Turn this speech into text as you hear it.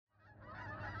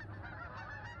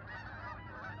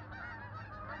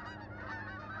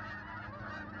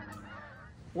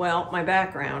Well, my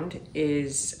background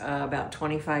is about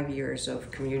 25 years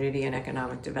of community and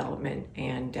economic development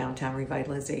and downtown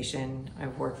revitalization.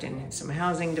 I've worked in some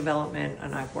housing development,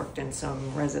 and I've worked in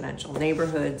some residential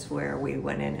neighborhoods where we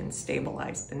went in and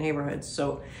stabilized the neighborhoods.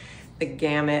 So the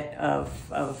gamut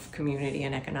of community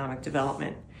and economic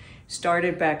development.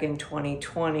 Started back in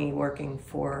 2020 working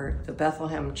for the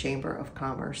Bethlehem Chamber of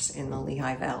Commerce in the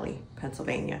Lehigh Valley,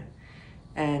 Pennsylvania.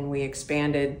 And we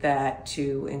expanded that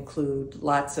to include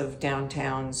lots of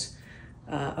downtowns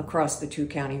across the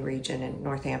two-county region in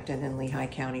Northampton and Lehigh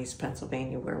counties,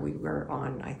 Pennsylvania, where we were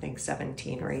on, I think,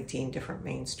 17 or 18 different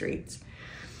main streets.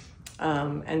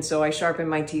 And so I sharpened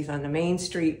my teeth on the Main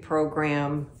Street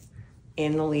program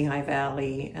in the Lehigh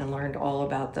Valley and learned all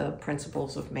about the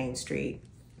principles of Main Street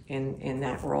in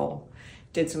that role.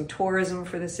 Did some tourism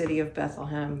for the city of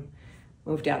Bethlehem.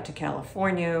 Moved out to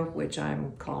California, which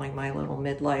I'm calling my little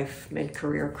midlife,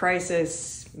 mid-career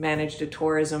crisis. Managed a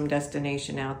tourism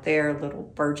destination out there,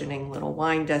 burgeoning little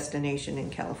wine destination in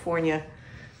California.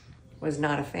 Was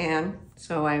not a fan,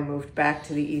 so I moved back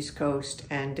to the East Coast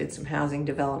and did some housing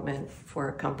development for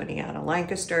a company out of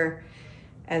Lancaster.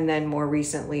 And then more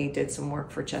recently did some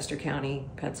work for Chester County,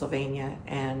 Pennsylvania,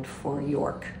 and for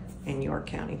York in York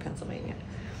County, Pennsylvania.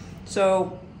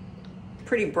 So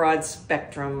pretty broad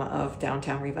spectrum of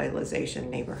downtown revitalization,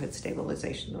 neighborhood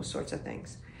stabilization, those sorts of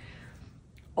things.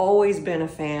 Always been a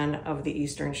fan of the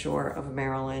Eastern Shore of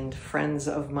Maryland. Friends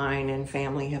of mine and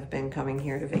family have been coming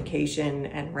here to vacation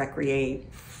and recreate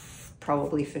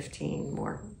probably 15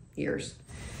 more years.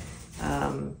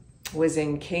 Was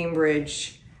in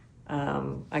Cambridge,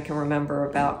 I can remember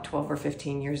about 12 or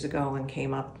 15 years ago, and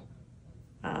came up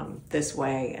this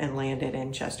way and landed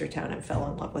in Chestertown and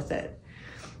fell in love with it.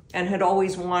 And had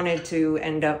always wanted to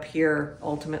end up here,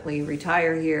 ultimately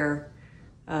retire here,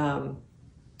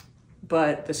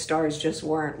 but the stars just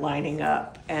weren't lining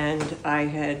up. And I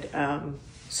had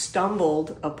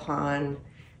stumbled upon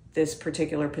this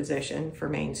particular position for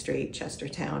Main Street,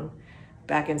 Chestertown,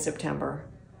 back in September.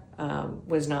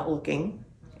 Was not looking,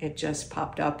 it just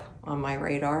popped up on my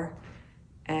radar.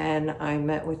 And I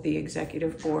met with the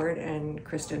executive board and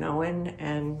Kristen Owen,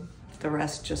 and the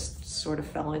rest just sort of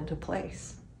fell into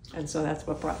place. And so that's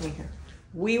what brought me here.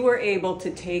 We were able to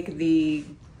take the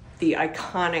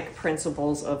iconic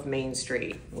principles of Main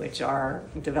Street, which are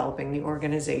developing the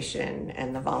organization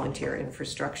and the volunteer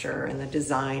infrastructure and the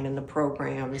design and the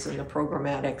programs and the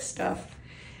programmatic stuff.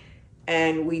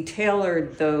 And we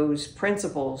tailored those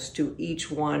principles to each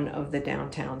one of the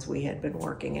downtowns we had been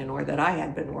working in, or that I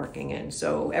had been working in.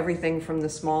 So everything from the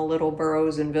small little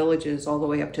boroughs and villages all the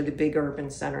way up to the big urban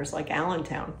centers like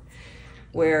Allentown,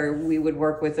 where we would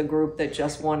work with a group that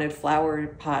just wanted flower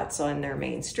pots on their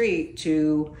main street,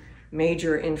 to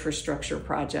major infrastructure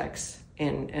projects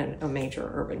in a major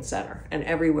urban center, and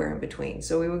everywhere in between.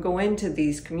 So we would go into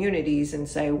these communities and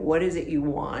say, what is it you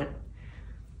want?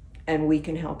 And we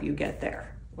can help you get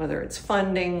there, whether it's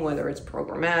funding, whether it's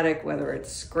programmatic, whether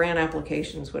it's grant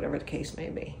applications, whatever the case may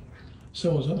be.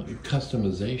 So it's a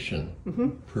customization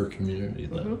per community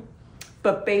then.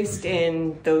 But based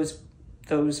in those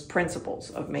principles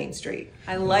of Main Street.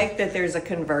 I like that there's a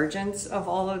convergence of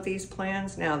all of these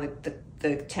plans now.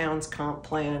 The town's comp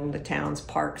plan, the town's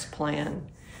parks plan,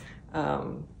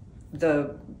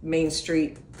 the Main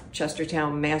Street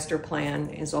Chestertown master plan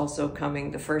is also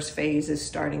coming. The first phase is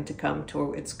starting to come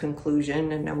to its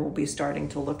conclusion, and then we'll be starting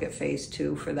to look at phase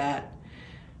 2 for that.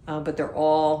 But they're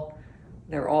all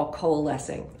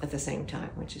coalescing at the same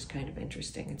time, which is kind of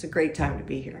interesting. It's a great time to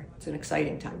be here. It's an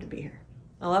exciting time to be here.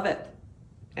 I love it.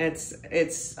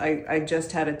 I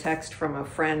just had a text from a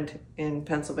friend in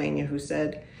Pennsylvania who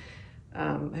said,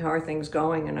 how are things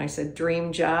going? And I said,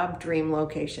 dream job, dream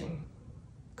location.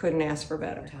 Couldn't ask for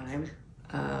better time.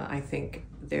 I think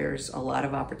there's a lot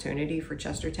of opportunity for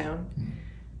Chestertown.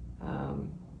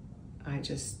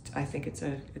 I think it's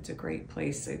a great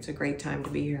place. It's a great time to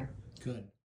be here. Good.